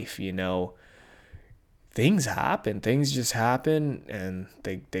life, you know, things happen. Things just happen, and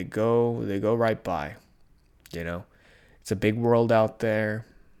they go right by. You know, it's a big world out there.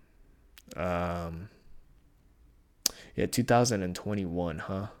 Yeah, 2021,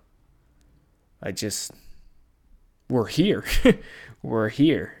 huh? I just we're here. We're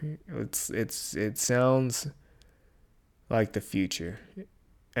here. It sounds like the future.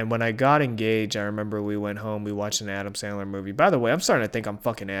 And when I got engaged, I remember we went home, we watched an Adam Sandler movie. By the way, I'm starting to think I'm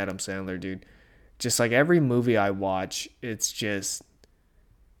fucking Adam Sandler, dude. Just like every movie I watch, I'm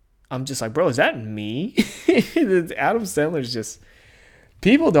just like, bro, is that me? Adam Sandler's just,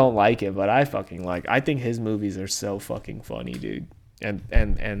 people don't like it, but I fucking like. I think his movies are so fucking funny, dude.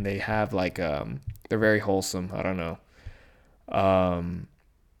 And they have like they're very wholesome. I don't know.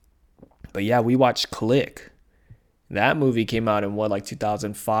 But yeah, we watched Click. That movie came out in what, like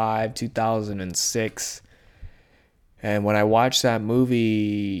 2005, 2006. And when I watched that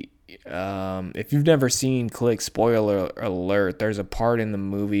movie, if you've never seen Click, spoiler alert, there's a part in the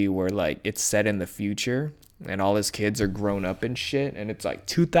movie where like it's set in the future and all his kids are grown up and shit. And it's like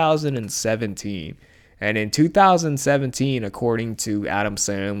 2017. And in 2017, according to Adam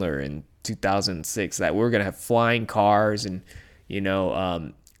Sandler in 2006, that we're going to have flying cars and, you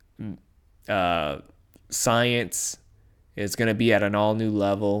know, science is going to be at an all new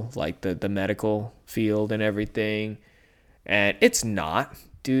level, like the medical field and everything. And it's not,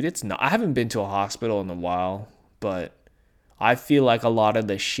 dude, it's not. I haven't been to a hospital in a while, but I feel like a lot of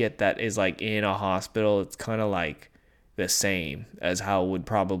the shit that is like in a hospital, it's kind of like the same as how it would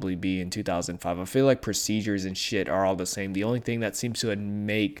probably be in 2005. I feel like procedures and shit are all the same. The only thing that seems to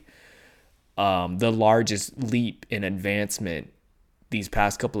make the largest leap in advancement these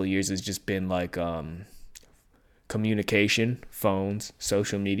past couple of years has just been like communication, phones,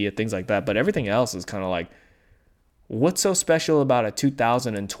 social media, things like that. But everything else is kind of like, what's so special about a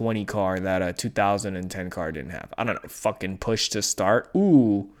 2020 car that a 2010 car didn't have? I don't know, fucking push to start.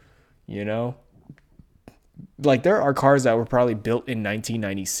 Ooh, you know? Like there are cars that were probably built in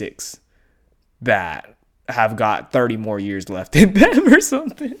 1996 that have got 30 more years left in them or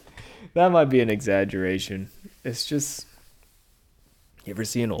something. That might be an exaggeration. It's just, you ever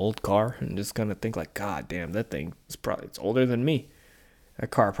see an old car and just kind of think like, God damn, that thing is probably, it's older than me.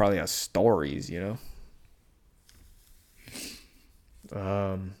 That car probably has stories, you know?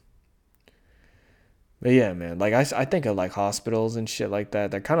 But yeah, man, like I think of like hospitals and shit like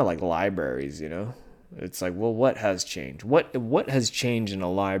that. They're kind of like libraries, you know? It's like, well, what has changed? What has changed in a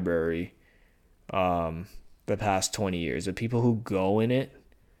library the past 20 years? The people who go in it,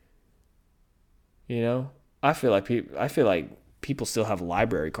 you know? I feel like people still have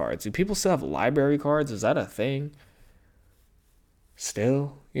library cards. Do people still have library cards? Is that a thing?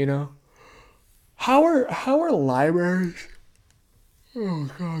 Still, you know? How are libraries? Oh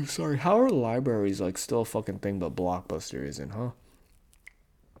god, sorry. How are libraries like still a fucking thing, but Blockbuster isn't, huh?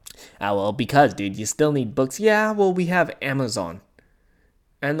 Ah, well, because, dude, you still need books. Yeah, well, we have Amazon.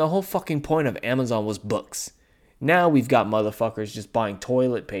 And the whole fucking point of Amazon was books. Now we've got motherfuckers just buying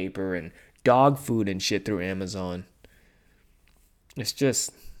toilet paper and dog food and shit through Amazon. It's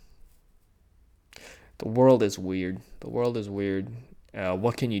just, the world is weird. The world is weird.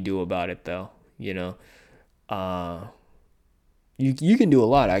 What can you do about it, though? You know? You can do a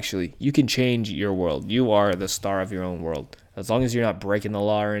lot, actually. You can change your world. You are the star of your own world. As long as you're not breaking the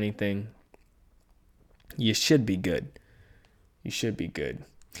law or anything, you should be good. You should be good.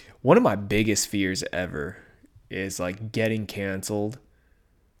 One of my biggest fears ever is like getting canceled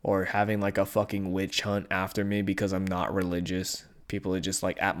or having like a fucking witch hunt after me because I'm not religious. People are just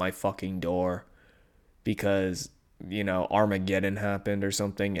like at my fucking door because, you know, Armageddon happened or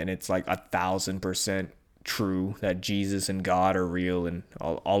something, and it's like 1,000% true that Jesus and God are real and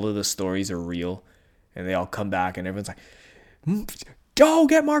all of the stories are real, and they all come back and everyone's like, go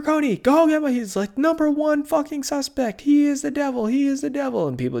get Marconi, go get my, he's like #1 fucking suspect, he is the devil,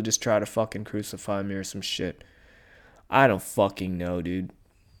 and people just try to fucking crucify me or some shit. I don't fucking know, dude.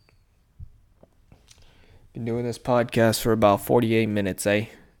 Been doing this podcast for about 48 minutes,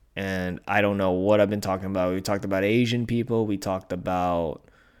 and I don't know what I've been talking about. We talked about Asian people, we talked about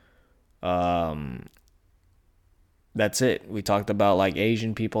that's it. We talked about like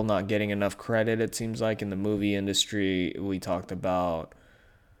Asian people not getting enough credit, it seems like, in the movie industry. We talked about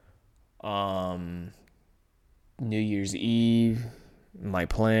New Year's Eve, my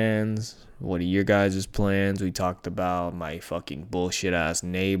plans. What are your guys' plans? We talked about my fucking bullshit ass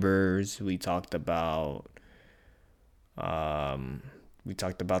neighbors. We talked about We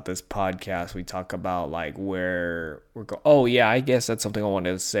talked about this podcast. We talk about like where we're going. Oh yeah, I guess that's something I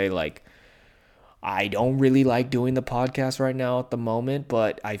wanted to say. Like, I don't really like doing the podcast right now at the moment,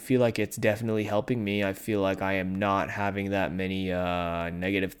 but I feel like it's definitely helping me. I feel like I am not having that many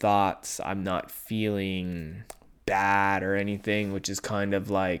negative thoughts. I'm not feeling bad or anything, which is kind of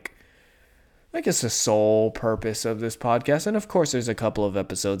like, I guess, the sole purpose of this podcast. And of course, there's a couple of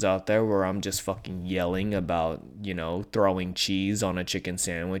episodes out there where I'm just fucking yelling about, throwing cheese on a chicken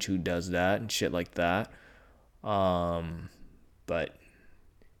sandwich. Who does that and shit like that? But,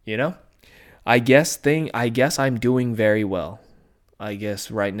 I guess I'm doing very well. I guess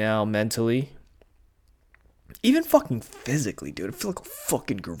right now, mentally, even fucking physically, dude. I feel like a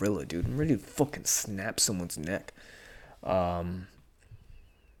fucking gorilla, dude. I'm ready to fucking snap someone's neck.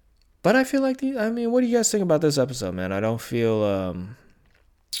 But I feel like what do you guys think about this episode, man? I don't feel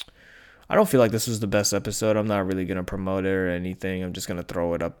like this was the best episode. I'm not really gonna promote it or anything. I'm just gonna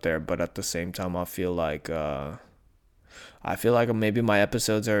throw it up there. But at the same time, I feel like maybe my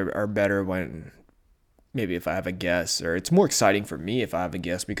episodes are better when maybe if I have a guest, or it's more exciting for me if I have a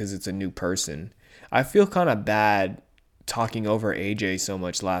guest because it's a new person. I feel kind of bad talking over AJ so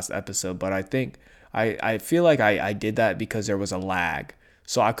much last episode, but I think I feel like I did that because there was a lag.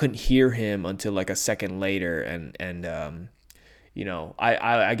 So I couldn't hear him until like a second later, and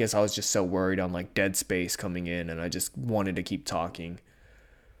I guess I was just so worried on like dead space coming in, and I just wanted to keep talking.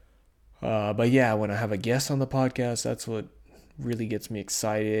 But yeah, when I have a guest on the podcast, that's what really gets me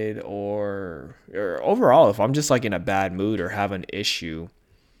excited. Or overall, if I'm just like in a bad mood or have an issue.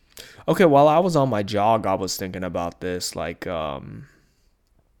 Okay, while I was on my jog, I was thinking about this, like I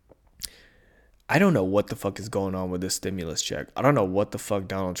don't know what the fuck is going on with this stimulus check. I don't know what the fuck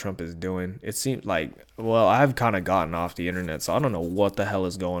Donald Trump is doing. It seems like, well, I've kind of gotten off the internet, so I don't know what the hell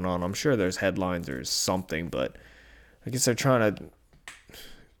is going on. I'm sure there's headlines or something, but I guess they're trying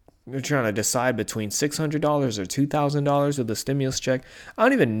to decide between $600 or $2,000 with the stimulus check. I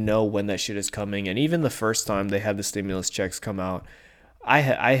don't even know when that shit is coming. And even the first time they had the stimulus checks come out,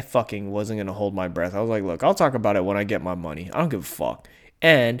 I fucking wasn't going to hold my breath. I was like, look, I'll talk about it when I get my money. I don't give a fuck.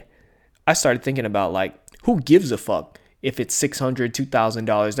 And I started thinking about, like, who gives a fuck if it's $600,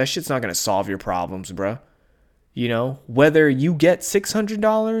 $2,000? That shit's not going to solve your problems, bruh. Whether you get $600,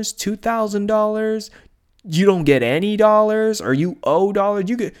 $2,000, you don't get any dollars, or you owe dollars,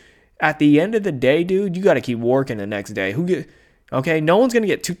 at the end of the day, dude, you got to keep working the next day. Okay? No one's going to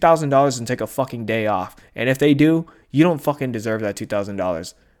get $2,000 and take a fucking day off. And if they do, you don't fucking deserve that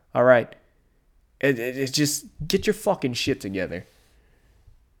 $2,000. All right? It's just, get your fucking shit together.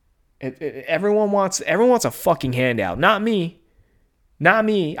 Everyone wants a fucking handout. Not me.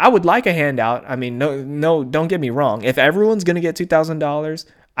 I would like a handout. I mean, no, don't get me wrong. If everyone's gonna get $2,000,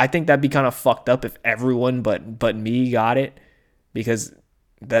 I think that'd be kind of fucked up if everyone but me got it, because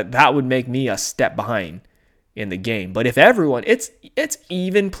that would make me a step behind in the game. But if everyone, it's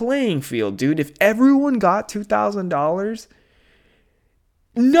even playing field, dude. If everyone got $2,000,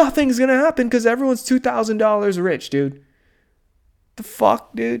 nothing's gonna happen because everyone's $2,000 rich, dude. The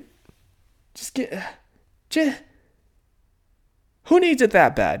fuck, dude. Who needs it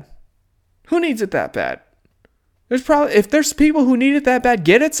that bad? If there's people who need it that bad,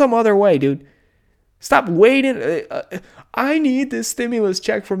 get it some other way, dude. Stop waiting. I need this stimulus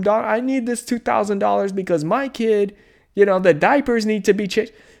check from Don. I need this $2,000 because my kid, the diapers need to be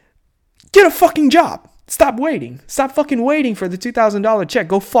changed. Get a fucking job. Stop waiting. Stop fucking waiting for the $2,000 check.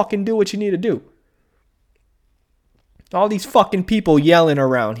 Go fucking do what you need to do. All these fucking people yelling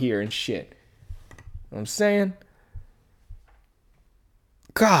around here and shit. You know what I'm saying?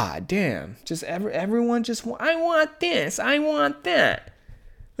 God damn. Just everyone just, I want this. I want that.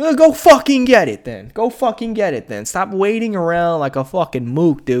 Go fucking get it then. Stop waiting around like a fucking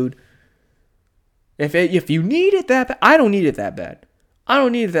mook, dude. If you need it that bad, I don't need it that bad.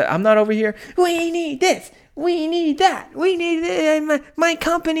 I'm not over here. We need this. We need that. We need my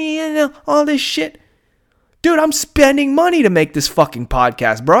company and all this shit. Dude, I'm spending money to make this fucking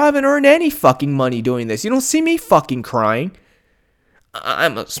podcast, bro. I haven't earned any fucking money doing this. You don't see me fucking crying.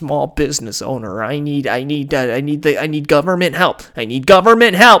 I'm a small business owner. I need government help.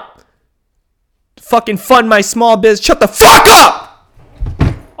 Fucking fund my small biz. Shut the fuck up!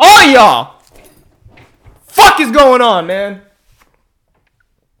 All y'all! Fuck is going on, man?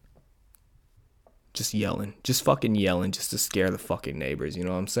 Just yelling. Just fucking yelling just to scare the fucking neighbors. You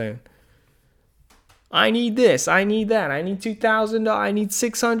know what I'm saying? I need this. I need that. I need $2,000. I need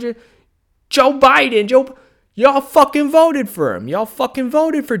 $600. Joe Biden. Y'all fucking voted for him. Y'all fucking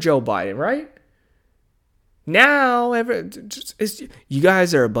voted for Joe Biden, right? Now, you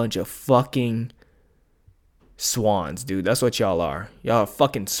guys are a bunch of fucking Swans, dude. That's what y'all are. Y'all are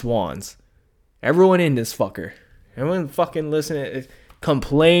fucking swans. Everyone in this fucker. Everyone fucking listening.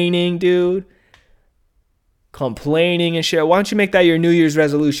 Complaining, dude. Complaining and shit. Why don't you make that your New Year's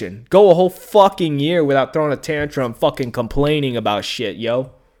resolution? Go a whole fucking year without throwing a tantrum fucking complaining about shit,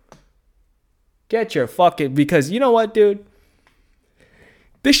 yo. Get your fucking... Because you know what, dude?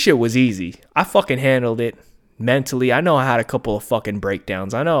 This shit was easy. I fucking handled it mentally. I know I had a couple of fucking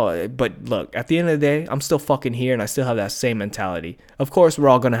breakdowns. I know. But look, at the end of the day, I'm still fucking here and I still have that same mentality. Of course, we're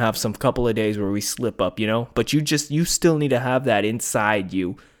all going to have some couple of days where we slip up, you know? But you still need to have that inside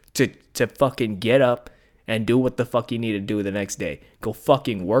you to fucking get up and do what the fuck you need to do the next day. Go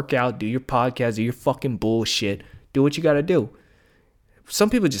fucking work out, do your podcast, do your fucking bullshit. Do what you gotta do.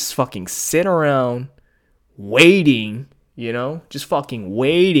 Some people just fucking sit around waiting, you know? Just fucking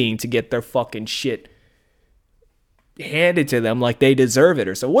waiting to get their fucking shit handed to them like they deserve it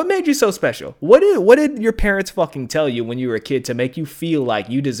or so. What made you so special? What did your parents fucking tell you when you were a kid to make you feel like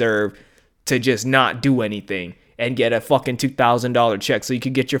you deserve to just not do anything and get a fucking $2,000 check so you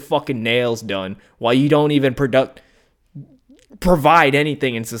could get your fucking nails done while you don't even provide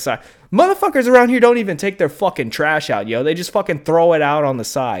anything in society? Motherfuckers around here don't even take their fucking trash out, yo. They just fucking throw it out on the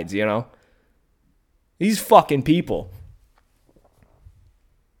sides, you know? These fucking people.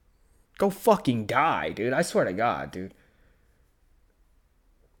 Go fucking die, dude. I swear to God, dude.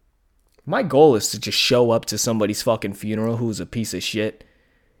 My goal is to just show up to somebody's fucking funeral who's a piece of shit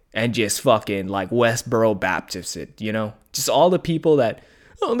and just fucking like Westboro Baptist it, you know? Just all the people that,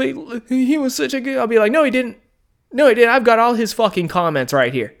 he was such a good... I'll be like, no, he didn't. No, he didn't. I've got all his fucking comments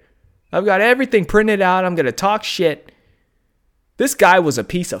right here. I've got everything printed out. I'm going to talk shit. This guy was a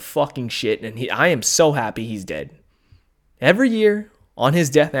piece of fucking shit, and I am so happy he's dead. Every year, on his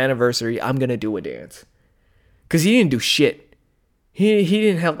death anniversary, I'm going to do a dance. Because he didn't do shit. He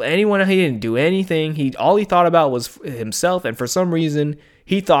didn't help anyone. He didn't do anything. All he thought about was himself, and for some reason,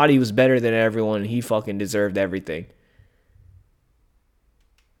 he thought he was better than everyone, and he fucking deserved everything.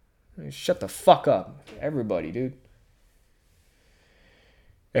 Shut the fuck up. Everybody, dude.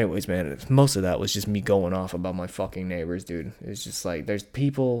 Anyways, man, most of that was just me going off about my fucking neighbors, dude. It's just like, there's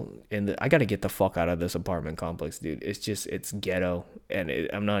people I gotta get the fuck out of this apartment complex, dude. It's ghetto, and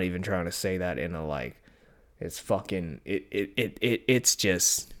I'm not even trying to say that in a like, it's fucking, it's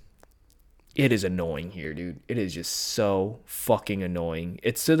just, it is annoying here, dude. It is just so fucking annoying.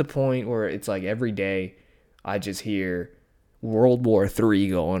 It's to the point where it's like every day I just hear World War III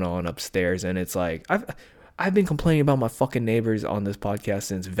going on upstairs, and it's like, I've been complaining about my fucking neighbors on this podcast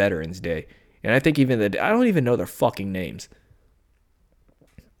since Veterans Day. And I think I don't even know their fucking names.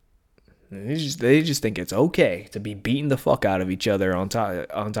 They just think it's okay to be beating the fuck out of each other on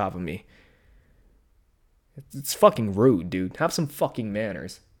top of me. It's fucking rude, dude. Have some fucking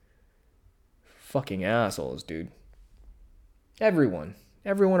manners. Fucking assholes, dude. Everyone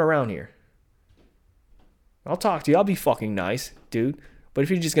around here. I'll talk to you. I'll be fucking nice, dude. But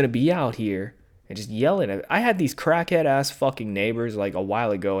if you're just gonna be out here and just yelling at... I had these crackhead ass fucking neighbors like a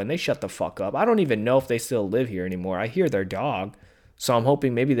while ago, and they shut the fuck up. I don't even know if they still live here anymore. I hear their dog, so I'm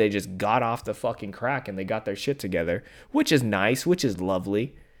hoping maybe they just got off the fucking crack and they got their shit together, which is nice, which is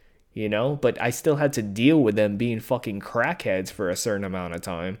lovely, you know? But I still had to deal with them being fucking crackheads for a certain amount of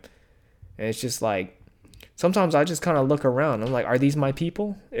time. And it's just like, sometimes I just kind of look around. I'm like, are these my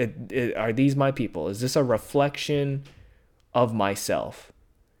people? Are these my people? Is this a reflection of myself?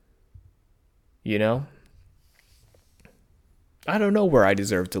 You know? I don't know where I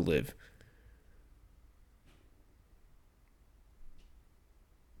deserve to live.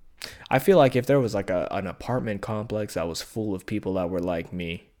 I feel like if there was like an apartment complex that was full of people that were like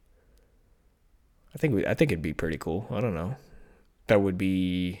me, I think it'd be pretty cool. I don't know. It'd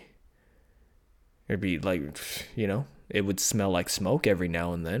be like, you know, it would smell like smoke every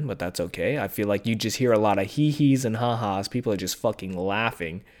now and then, but that's okay. I feel like you just hear a lot of hee-hees and ha-has. People are just fucking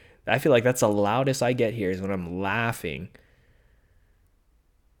laughing. I feel like that's the loudest I get here is when I'm laughing.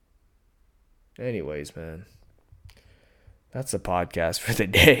 Anyways, man. That's the podcast for the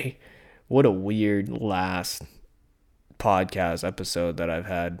day. What a weird last podcast episode that I've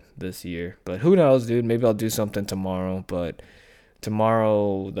had this year. But who knows, dude? Maybe I'll do something tomorrow. But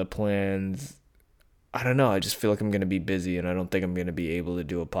tomorrow, the plans... I don't know. I just feel like I'm going to be busy, and I don't think I'm going to be able to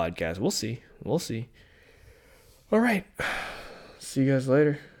do a podcast. We'll see. All right. See you guys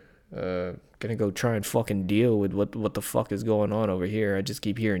later. Gonna go try and fucking deal with what the fuck is going on over here. I just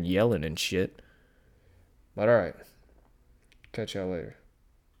keep hearing yelling and shit. But all right. Catch y'all later.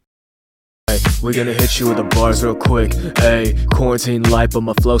 We gonna hit you with the bars real quick. Ayy, quarantine life, but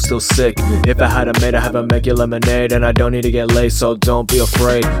my flow still sick. If I had a maid, I have a make you lemonade. And I don't need to get laid, so don't be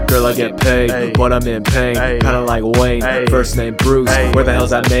afraid. Girl, I get paid, but I'm in pain. Kinda like Wayne, first name Bruce. Where the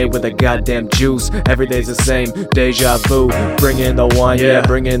hell's that made with the goddamn juice? Every day's the same, deja vu. Bring in the wine, yeah,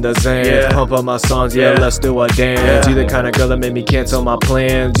 bring in the Zans. Pump up my songs, yeah, let's do a dance. You the kind of girl that made me cancel my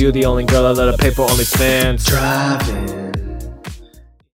plans. You the only girl I let her pay for OnlyFans. Driving